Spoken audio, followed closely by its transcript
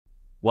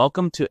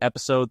Welcome to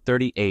episode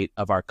 38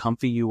 of our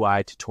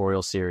ComfyUI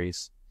tutorial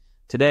series.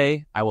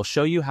 Today, I will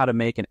show you how to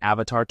make an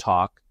avatar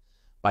talk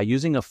by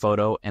using a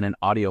photo and an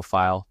audio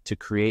file to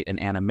create an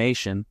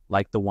animation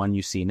like the one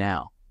you see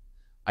now.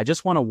 I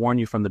just want to warn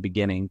you from the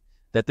beginning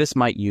that this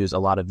might use a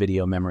lot of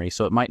video memory,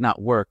 so it might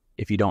not work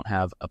if you don't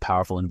have a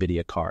powerful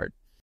NVIDIA card.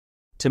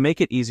 To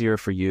make it easier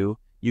for you,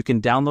 you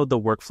can download the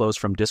workflows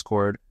from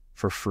Discord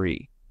for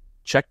free.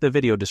 Check the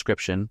video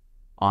description.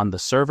 On the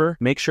server,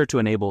 make sure to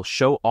enable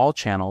Show All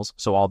Channels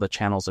so all the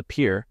channels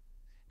appear,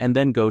 and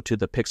then go to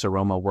the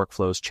Pixaroma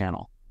Workflows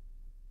channel.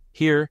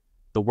 Here,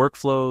 the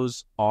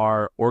workflows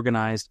are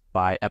organized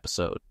by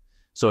episode.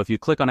 So if you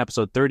click on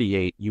episode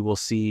 38, you will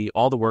see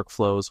all the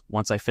workflows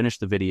once I finish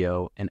the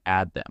video and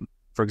add them.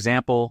 For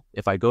example,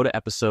 if I go to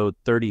episode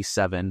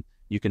 37,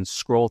 you can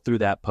scroll through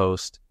that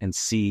post and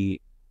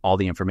see all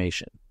the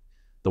information.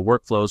 The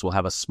workflows will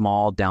have a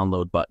small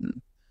download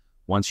button.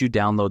 Once you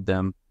download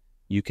them,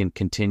 you can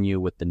continue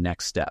with the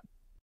next step.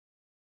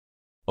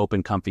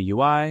 Open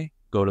ComfyUI,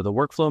 go to the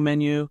workflow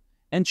menu,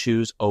 and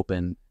choose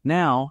Open.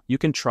 Now you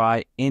can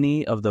try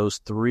any of those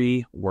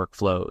three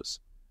workflows.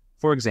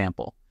 For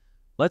example,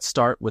 let's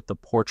start with the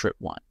portrait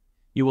one.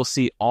 You will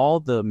see all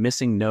the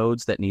missing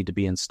nodes that need to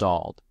be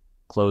installed.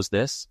 Close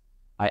this.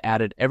 I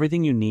added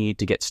everything you need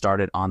to get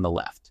started on the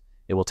left.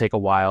 It will take a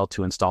while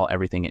to install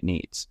everything it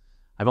needs.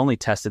 I've only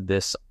tested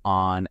this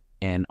on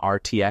an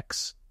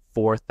RTX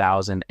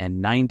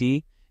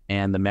 4090,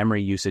 and the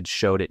memory usage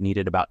showed it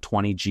needed about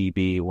 20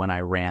 GB when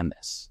I ran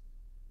this.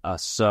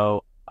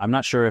 So I'm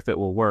not sure if it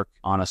will work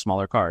on a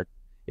smaller card.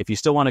 If you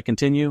still want to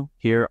continue,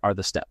 here are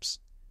the steps.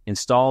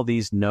 Install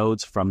these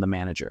nodes from the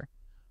manager.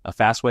 A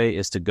fast way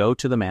is to go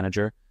to the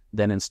manager,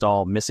 then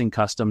install missing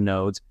custom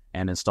nodes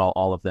and install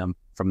all of them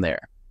from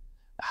there.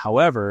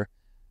 However,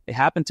 it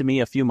happened to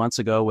me a few months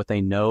ago with a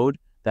node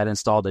that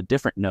installed a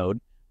different node,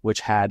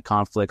 which had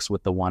conflicts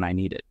with the one I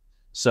needed.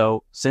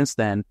 So since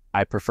then,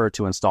 I prefer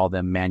to install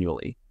them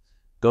manually.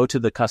 Go to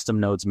the Custom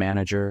Nodes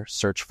Manager,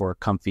 search for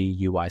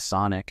ComfyUI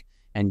Sonic,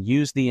 and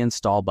use the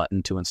Install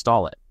button to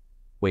install it.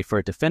 Wait for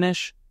it to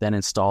finish, then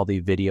install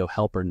the Video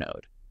Helper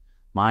node.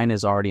 Mine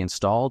is already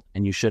installed,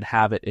 and you should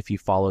have it if you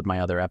followed my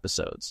other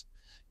episodes.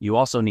 You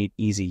also need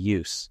easy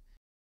use.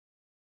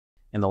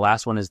 And the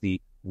last one is the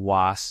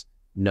WAS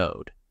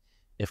node.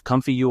 If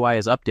ComfyUI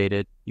is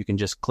updated, you can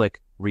just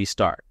click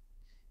Restart.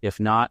 If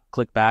not,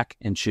 click back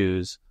and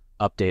choose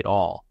Update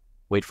All.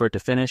 Wait for it to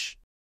finish,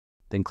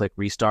 then click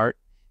Restart,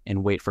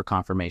 and wait for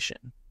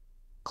confirmation.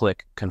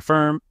 Click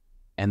Confirm,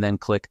 and then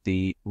click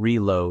the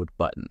Reload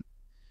button.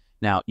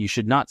 Now, you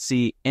should not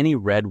see any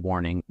red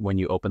warning when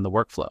you open the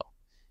workflow.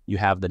 You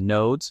have the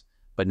nodes,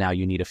 but now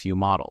you need a few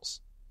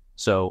models.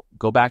 So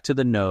go back to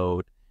the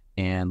node,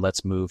 and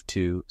let's move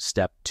to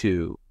step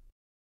 2.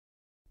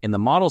 In the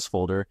Models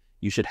folder,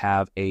 you should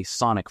have a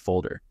Sonic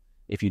folder.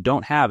 If you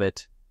don't have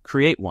it,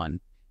 create one.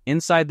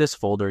 Inside this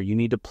folder, you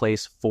need to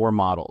place 4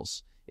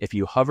 models. If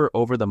you hover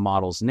over the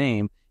model's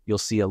name, you'll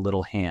see a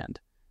little hand.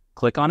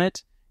 Click on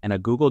it, and a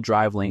Google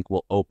Drive link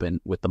will open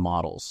with the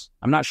models.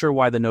 I'm not sure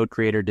why the node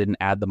creator didn't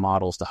add the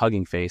models to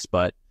Hugging Face,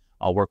 but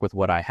I'll work with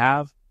what I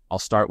have. I'll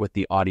start with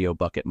the audio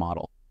bucket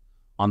model.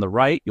 On the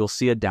right, you'll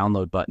see a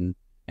download button,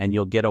 and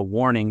you'll get a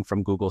warning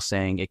from Google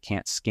saying it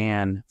can't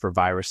scan for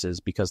viruses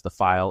because the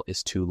file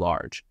is too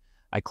large.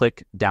 I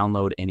click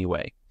Download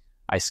anyway.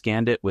 I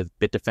scanned it with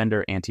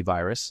Bitdefender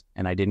antivirus,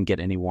 and I didn't get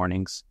any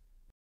warnings.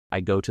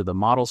 I go to the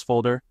Models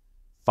folder,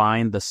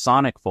 find the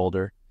Sonic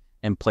folder,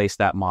 and place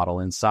that model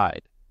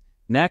inside.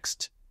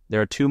 Next,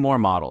 there are 2 more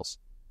models,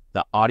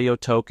 the audio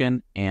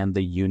token and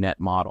the UNet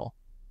model.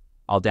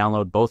 I'll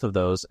download both of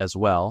those as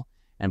well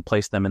and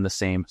place them in the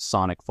same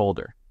Sonic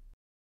folder.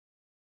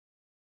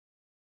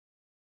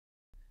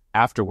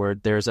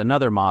 Afterward, there's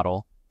another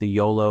model, the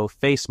YOLO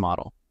face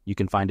model. You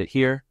can find it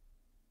here.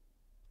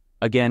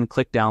 Again,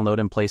 click Download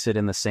and place it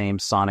in the same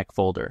Sonic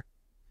folder.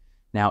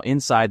 Now,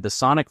 inside the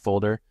Sonic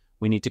folder,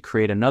 we need to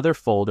create another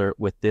folder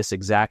with this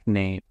exact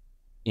name,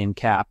 in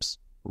caps,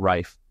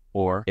 Rife,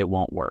 or it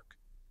won't work.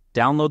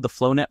 Download the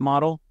FlowNet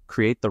model,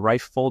 create the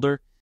Rife folder,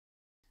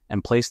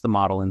 and place the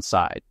model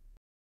inside.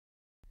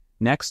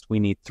 Next, we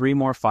need 3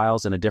 more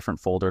files in a different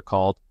folder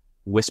called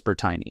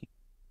WhisperTiny.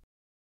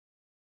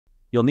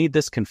 You'll need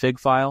this config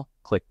file,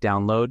 click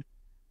Download,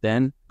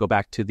 then go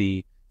back to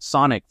the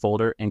Sonic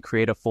folder and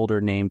create a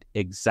folder named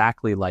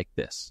exactly like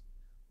this,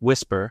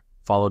 Whisper,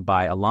 followed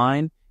by a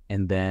line,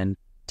 and then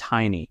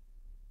Tiny.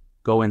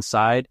 Go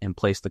inside and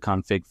place the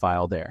config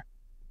file there.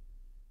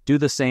 Do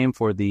the same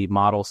for the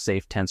model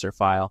safe tensor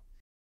file.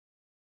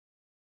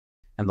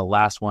 And the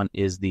last one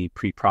is the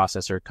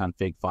preprocessor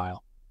config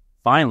file.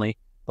 Finally,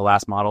 the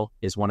last model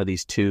is one of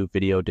these 2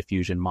 video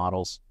diffusion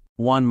models.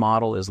 One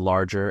model is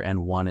larger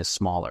and one is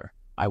smaller.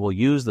 I will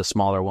use the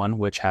smaller one,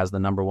 which has the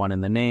number 1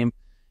 in the name.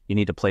 You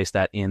need to place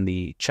that in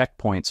the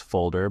checkpoints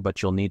folder,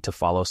 but you'll need to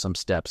follow some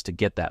steps to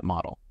get that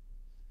model.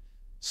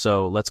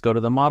 So let's go to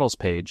the models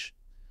page.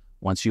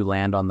 Once you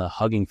land on the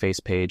Hugging Face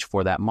page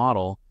for that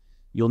model,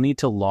 you'll need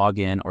to log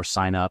in or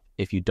sign up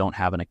if you don't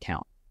have an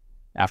account.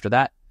 After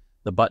that,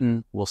 The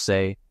button will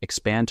say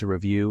Expand to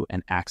Review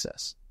and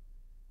Access.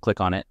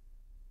 Click on it,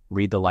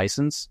 read the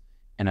license,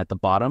 and at the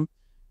bottom,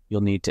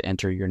 you'll need to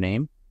enter your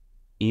name,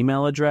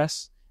 email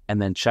address,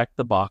 and then check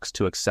the box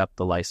to accept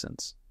the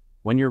license.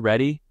 When you're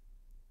ready,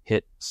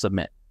 hit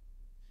Submit.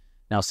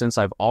 Now, since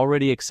I've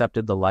already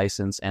accepted the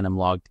license and am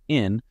logged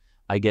in,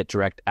 I get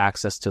direct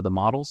access to the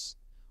models.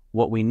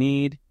 What we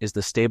need is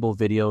the Stable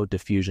Video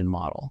Diffusion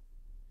model.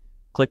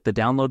 Click the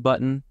Download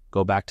button,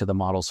 go back to the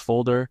Models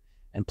folder,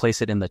 and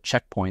place it in the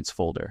Checkpoints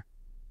folder.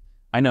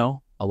 I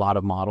know, a lot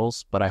of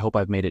models, but I hope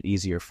I've made it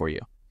easier for you.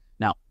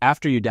 Now,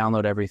 after you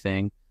download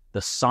everything,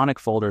 the Sonic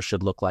folder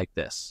should look like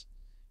this.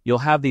 You'll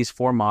have these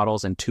 4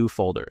 models in 2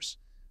 folders.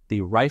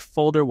 The Rife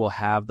folder will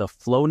have the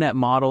FlowNet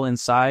model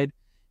inside,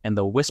 and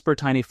the Whisper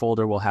Tiny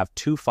folder will have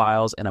 2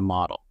 files and a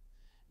model.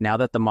 Now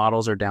that the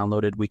models are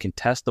downloaded, we can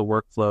test the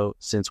workflow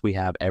since we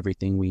have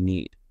everything we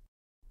need.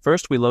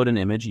 First, we load an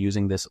image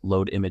using this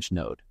Load Image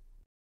node.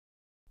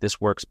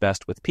 This works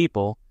best with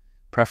people,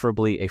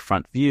 preferably a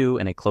front view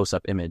and a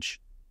close-up image.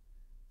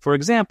 For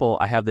example,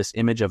 I have this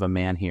image of a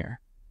man here.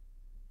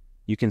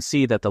 You can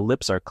see that the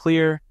lips are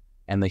clear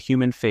and the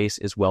human face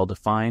is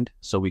well-defined,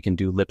 so we can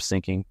do lip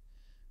syncing.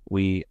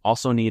 We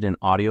also need an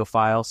audio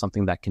file,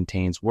 something that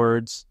contains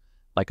words,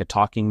 like a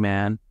talking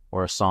man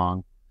or a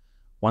song.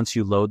 Once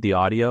you load the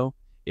audio,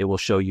 it will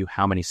show you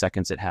how many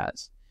seconds it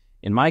has.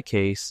 In my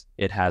case,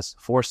 it has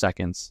 4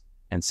 seconds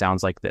and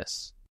sounds like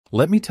this.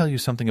 Let me tell you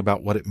something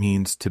about what it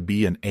means to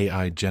be an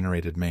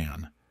AI-generated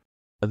man.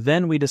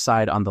 Then we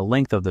decide on the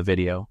length of the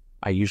video.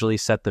 I usually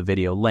set the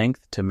video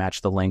length to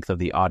match the length of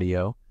the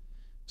audio.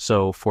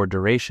 So for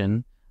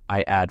duration,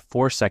 I add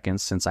 4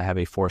 seconds since I have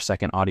a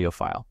 4-second audio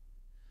file.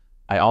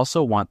 I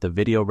also want the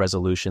video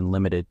resolution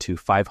limited to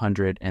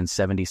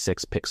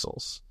 576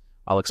 pixels.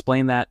 I'll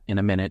explain that in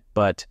a minute,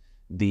 but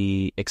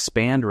the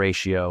expand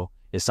ratio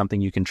is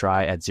something you can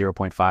try at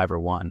 0.5 or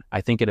 1.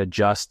 I think it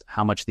adjusts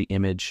how much the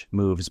image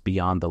moves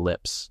beyond the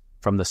lips.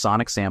 From the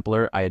Sonic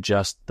sampler, I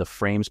adjust the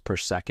frames per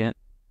second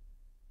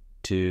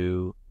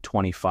to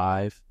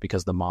 25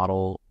 because the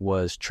model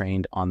was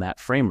trained on that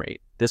frame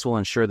rate. This will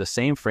ensure the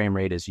same frame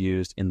rate is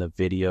used in the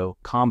video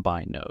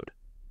combine node.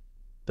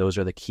 Those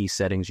are the key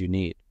settings you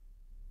need.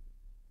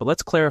 But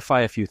let's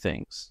clarify a few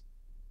things.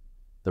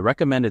 The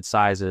recommended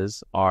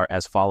sizes are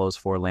as follows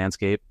for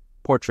landscape,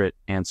 portrait,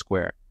 and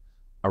square,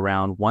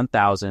 around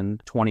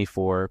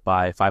 1024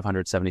 by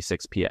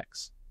 576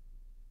 px.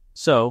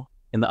 So,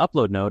 in the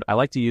upload node, I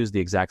like to use the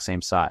exact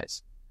same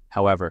size.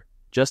 However,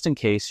 just in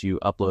case you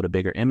upload a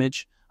bigger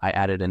image, I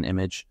added an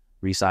image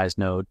resize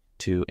node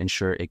to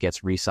ensure it gets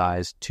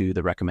resized to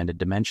the recommended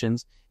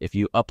dimensions. If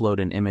you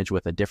upload an image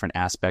with a different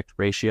aspect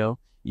ratio,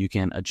 you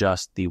can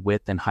adjust the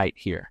width and height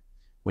here.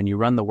 When you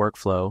run the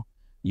workflow,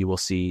 you will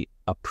see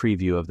a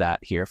preview of that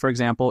here. For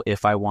example,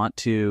 if I want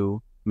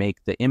to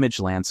make the image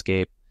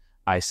landscape,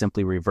 I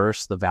simply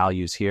reverse the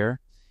values here.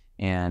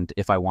 And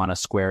if I want a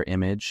square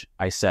image,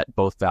 I set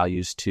both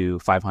values to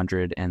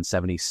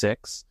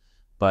 576.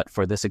 But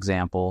for this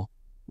example,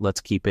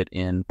 let's keep it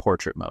in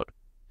portrait mode.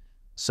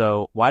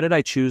 So why did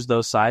I choose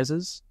those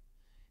sizes?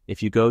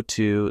 If you go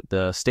to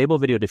the Stable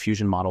Video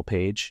Diffusion model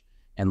page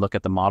and look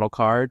at the model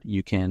card,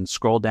 you can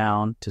scroll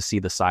down to see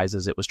the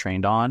sizes it was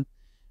trained on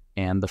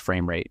and the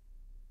frame rate.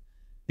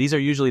 These are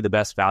usually the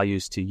best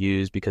values to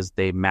use because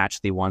they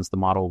match the ones the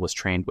model was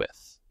trained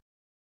with.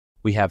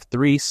 We have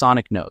 3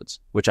 Sonic nodes,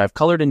 which I've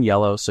colored in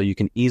yellow so you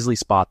can easily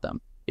spot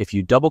them. If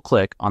you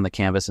double-click on the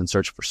canvas and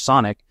search for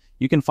Sonic,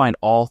 you can find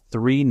all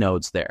 3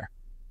 nodes there.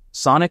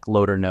 Sonic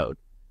Loader node.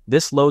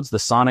 This loads the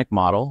Sonic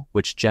model,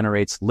 which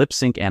generates lip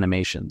sync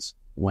animations.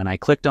 When I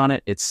clicked on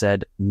it, it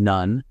said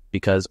none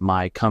because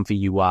my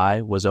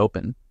ComfyUI was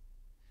open.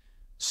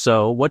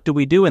 So what do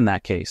we do in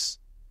that case?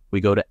 We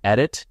go to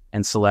Edit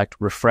and select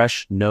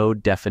Refresh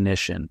Node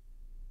Definition.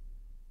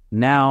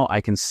 Now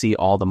I can see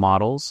all the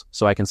models,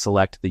 so I can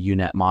select the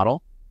UNet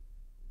model.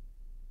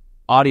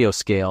 Audio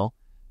Scale.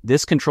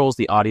 This controls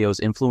the audio's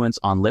influence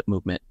on lip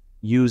movement.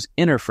 Use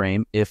inner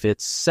frame. If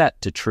it's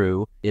set to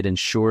true, it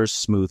ensures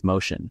smooth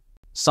motion.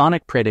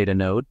 Sonic Predata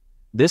node.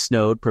 This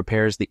node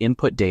prepares the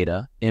input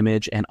data,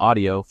 image, and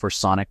audio for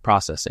Sonic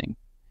processing.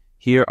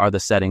 Here are the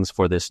settings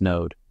for this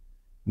node.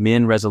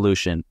 Min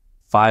resolution,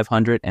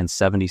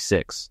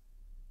 576.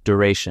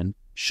 Duration,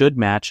 should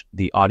match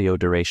the audio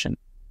duration.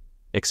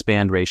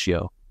 Expand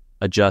ratio,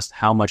 adjust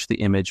how much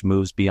the image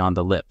moves beyond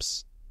the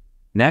lips.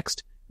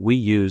 Next, we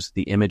use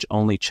the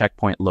image-only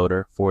checkpoint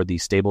loader for the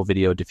Stable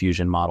Video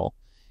Diffusion model.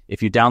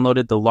 If you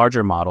downloaded the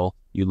larger model,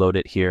 you load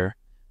it here.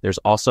 There's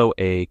also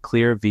a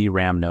clear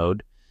VRAM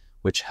node,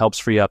 which helps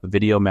free up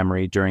video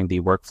memory during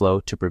the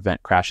workflow to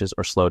prevent crashes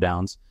or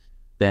slowdowns.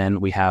 Then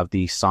we have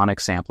the Sonic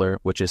sampler,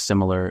 which is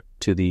similar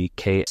to the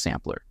K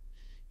sampler.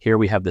 Here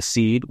we have the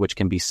seed, which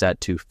can be set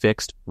to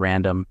fixed,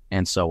 random,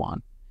 and so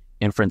on.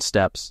 Inference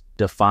steps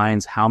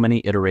defines how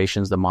many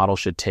iterations the model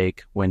should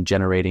take when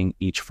generating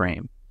each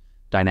frame.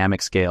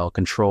 Dynamic scale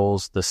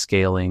controls the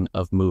scaling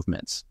of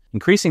movements.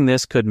 Increasing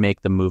this could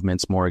make the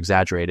movements more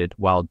exaggerated,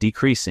 while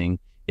decreasing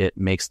it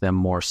makes them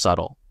more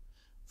subtle.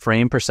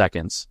 Frame per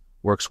seconds.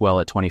 works well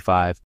at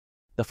 25.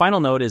 The final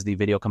node is the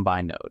video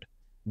combine node.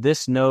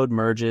 This node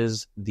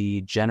merges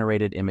the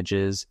generated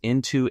images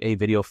into a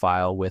video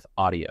file with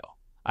audio.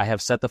 I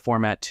have set the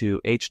format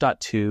to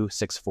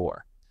H.264.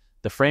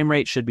 The frame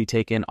rate should be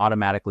taken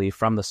automatically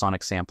from the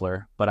sonic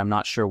sampler, but I'm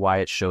not sure why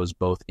it shows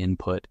both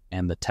input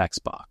and the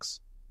text box.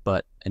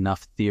 But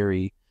enough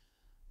theory.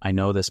 I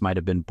know this might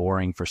have been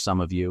boring for some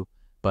of you,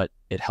 but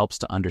it helps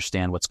to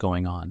understand what's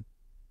going on.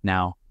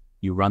 Now,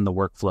 you run the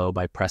workflow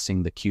by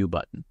pressing the Q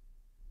button.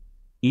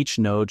 Each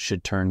node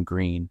should turn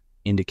green,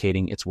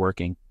 indicating it's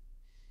working.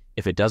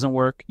 If it doesn't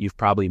work, you've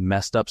probably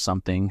messed up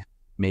something,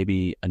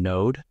 maybe a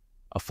node,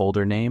 a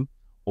folder name,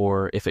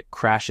 or if it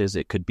crashes,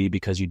 it could be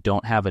because you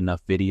don't have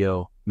enough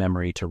video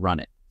memory to run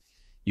it.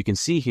 You can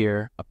see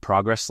here a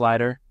progress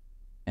slider,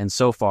 and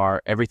so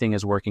far, everything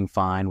is working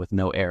fine with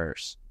no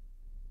errors.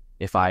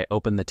 If I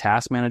open the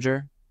task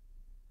manager,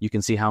 you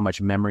can see how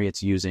much memory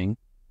it's using,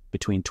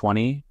 between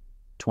 20,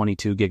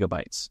 22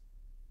 gigabytes.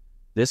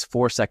 This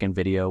 4-second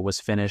video was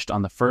finished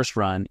on the first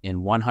run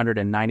in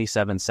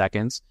 197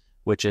 seconds,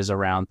 which is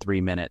around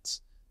 3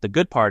 minutes. The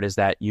good part is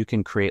that you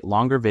can create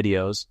longer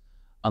videos,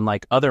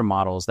 unlike other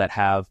models that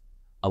have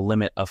a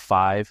limit of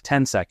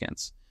 5-10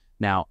 seconds.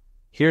 Now,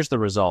 here's the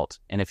result,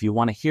 and if you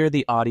want to hear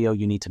the audio,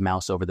 you need to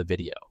mouse over the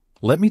video.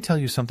 Let me tell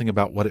you something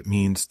about what it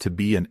means to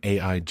be an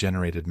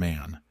AI-generated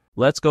man.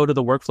 Let's go to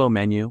the workflow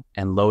menu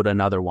and load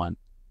another one.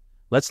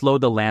 Let's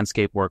load the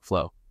landscape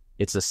workflow.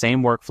 It's the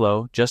same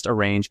workflow, just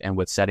arranged and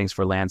with settings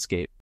for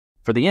landscape.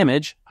 For the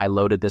image, I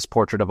loaded this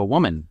portrait of a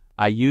woman.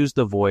 I used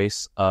the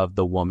voice of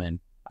the woman.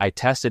 I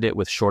tested it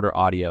with shorter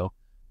audio,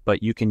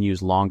 but you can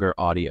use longer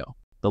audio.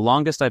 The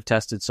longest I've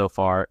tested so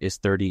far is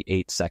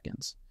 38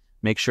 seconds.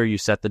 Make sure you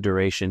set the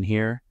duration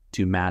here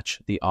to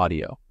match the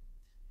audio.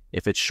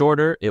 If it's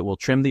shorter, it will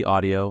trim the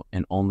audio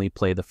and only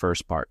play the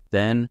first part.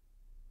 Then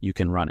you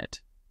can run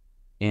it.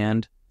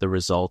 And the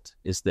result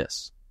is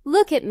this.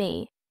 Look at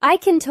me. I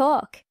can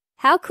talk.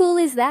 How cool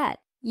is that?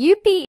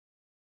 Yippee!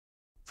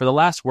 For the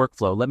last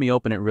workflow, let me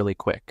open it really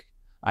quick.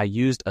 I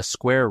used a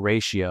square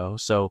ratio,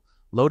 so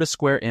load a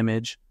square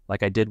image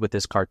like I did with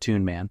this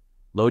cartoon man,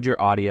 load your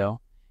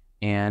audio,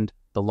 and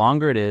the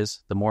longer it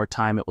is, the more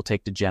time it will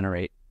take to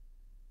generate.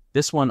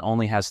 This one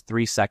only has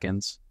 3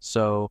 seconds,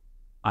 so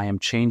I am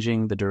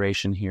changing the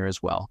duration here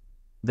as well.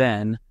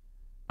 Then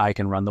I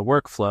can run the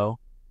workflow,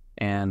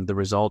 and the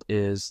result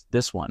is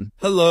this one.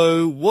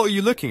 Hello, what are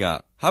you looking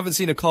at? Haven't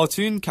seen a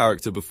cartoon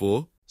character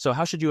before. So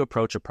how should you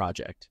approach a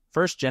project?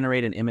 First,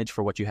 generate an image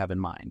for what you have in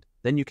mind.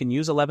 Then you can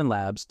use 11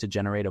 Labs to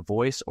generate a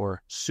voice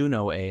or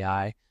Suno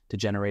AI to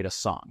generate a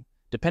song.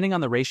 Depending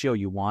on the ratio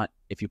you want,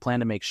 if you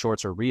plan to make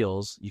shorts or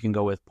reels, you can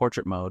go with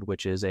portrait mode,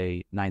 which is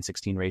a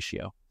 9:16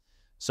 ratio.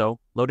 So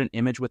load an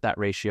image with that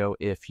ratio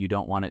if you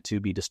don't want it to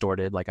be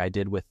distorted like I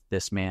did with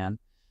this man.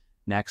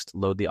 Next,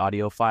 load the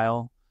audio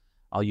file.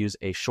 I'll use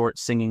a short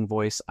singing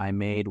voice I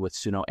made with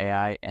Suno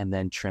AI and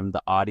then trim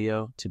the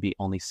audio to be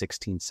only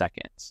 16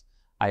 seconds.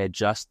 I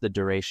adjust the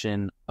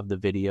duration of the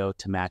video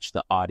to match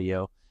the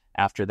audio.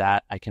 After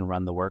that, I can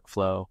run the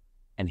workflow,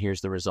 and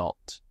here's the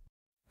result.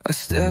 I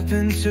step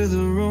into the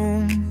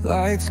room,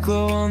 lights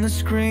glow on the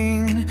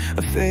screen.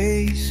 A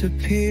face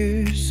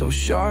appears, so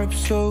sharp,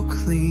 so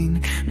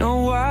clean.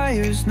 No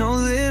wires, no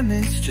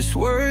limits, just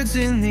words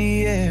in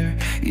the air.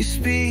 You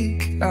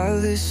speak, I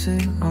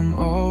listen, I'm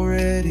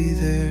already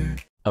there.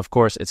 Of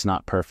course, it's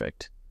not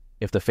perfect.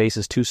 If the face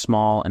is too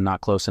small and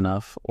not close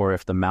enough, or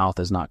if the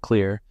mouth is not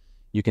clear,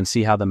 you can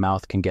see how the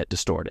mouth can get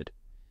distorted.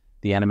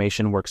 The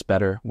animation works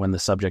better when the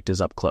subject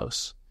is up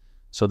close.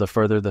 So the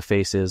further the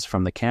face is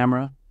from the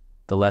camera,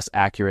 the less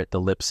accurate the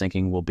lip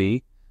syncing will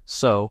be.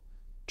 So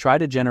try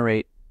to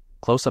generate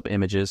close-up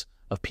images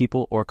of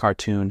people or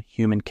cartoon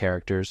human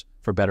characters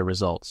for better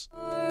results.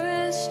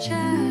 Forest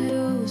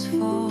shadows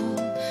fall,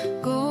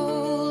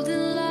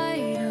 golden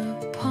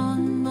light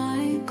upon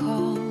my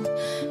call.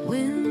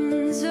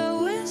 Winds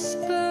a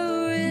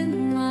whisper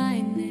in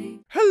my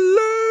name.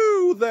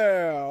 Hello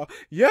there!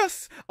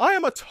 Yes, I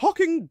am a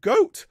talking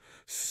goat.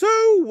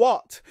 So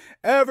what?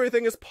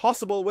 Everything is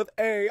possible with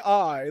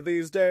AI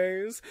these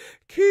days.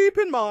 Keep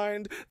in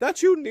mind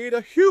that you need a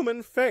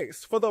human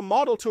face for the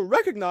model to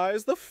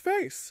recognize the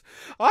face.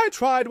 I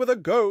tried with a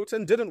goat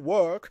and didn't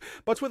work,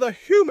 but with a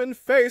human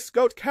face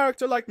goat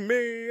character like me,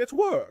 it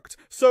worked.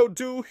 So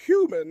do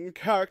human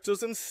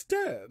characters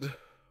instead.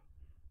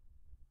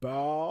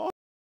 Bah.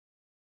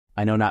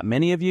 I know not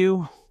many of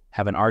you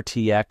have an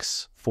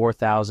RTX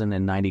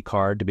 4090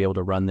 card to be able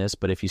to run this,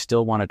 but if you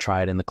still want to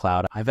try it in the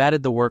cloud, I've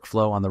added the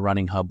workflow on the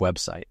RunningHub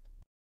website.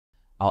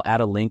 I'll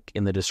add a link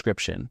in the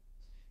description.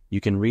 You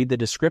can read the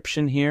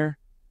description here,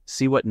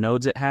 see what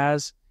nodes it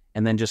has,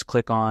 and then just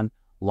click on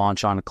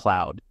Launch on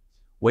Cloud.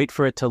 Wait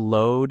for it to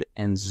load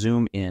and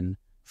zoom in.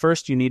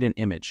 First, you need an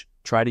image.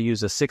 Try to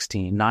use a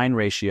 16:9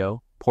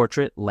 ratio,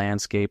 portrait,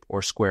 landscape,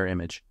 or square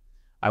image.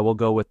 I will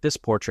go with this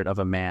portrait of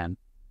a man.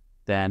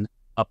 Then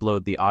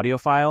upload the audio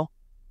file.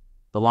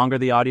 The longer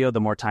the audio, the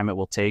more time it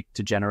will take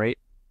to generate.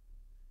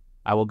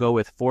 I will go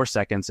with 4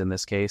 seconds in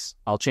this case.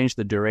 I'll change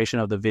the duration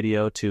of the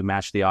video to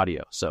match the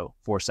audio, so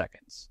 4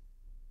 seconds.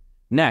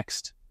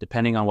 Next,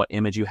 depending on what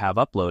image you have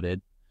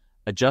uploaded,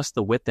 adjust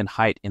the width and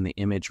height in the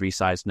image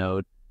resize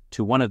node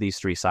to one of these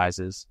three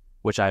sizes,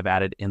 which I've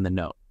added in the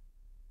note.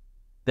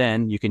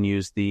 Then you can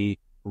use the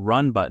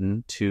Run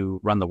button to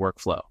run the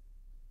workflow.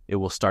 It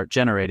will start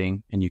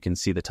generating, and you can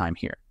see the time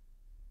here.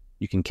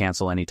 You can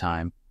cancel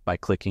anytime by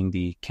clicking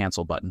the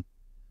Cancel button.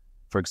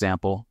 For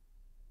example,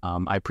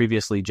 I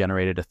previously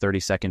generated a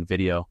 30-second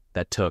video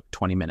that took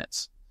 20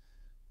 minutes.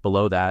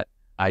 Below that,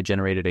 I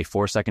generated a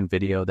 4-second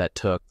video that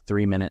took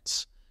 3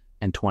 minutes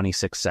and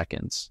 26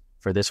 seconds.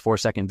 For this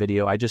 4-second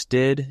video I just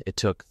did, it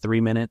took 3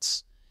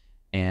 minutes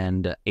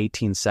and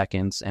 18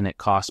 seconds, and it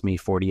cost me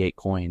 48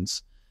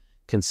 coins.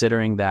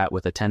 Considering that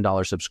with a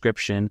 $10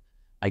 subscription,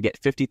 I get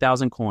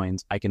 50,000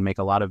 coins, I can make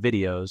a lot of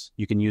videos.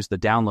 You can use the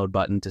download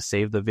button to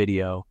save the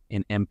video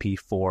in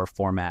MP4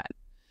 format.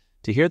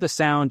 To hear the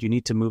sound, you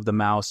need to move the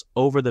mouse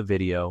over the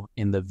video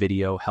in the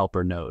Video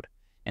Helper node.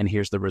 And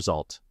here's the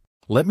result.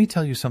 Let me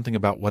tell you something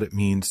about what it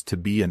means to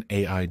be an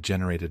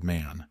AI-generated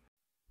man.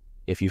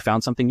 If you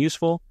found something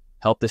useful,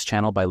 help this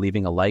channel by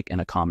leaving a like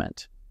and a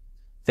comment.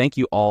 Thank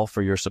you all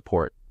for your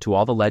support. To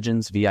all the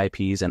legends,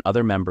 VIPs, and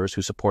other members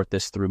who support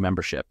this through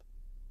membership.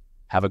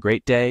 Have a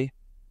great day,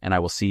 and I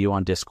will see you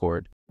on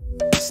Discord.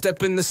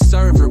 Step in the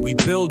server, we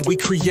build, we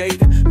create.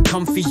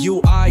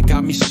 ComfyUI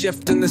got me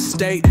shifting the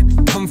state.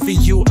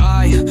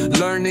 ComfyUI,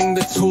 learning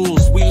the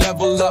tools, we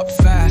level up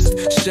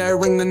fast.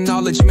 Sharing the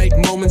knowledge, make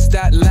moments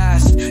that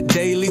last.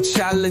 Daily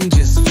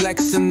challenges,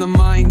 flexing the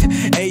mind.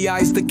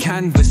 AI's the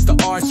canvas, the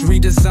art's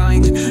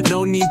redesigned.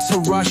 No need to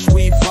rush,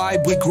 we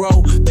vibe, we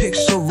grow.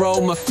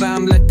 Pixaroma,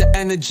 fam, let the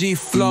energy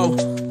flow.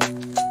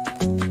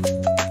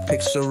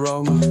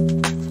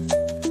 Pixaroma.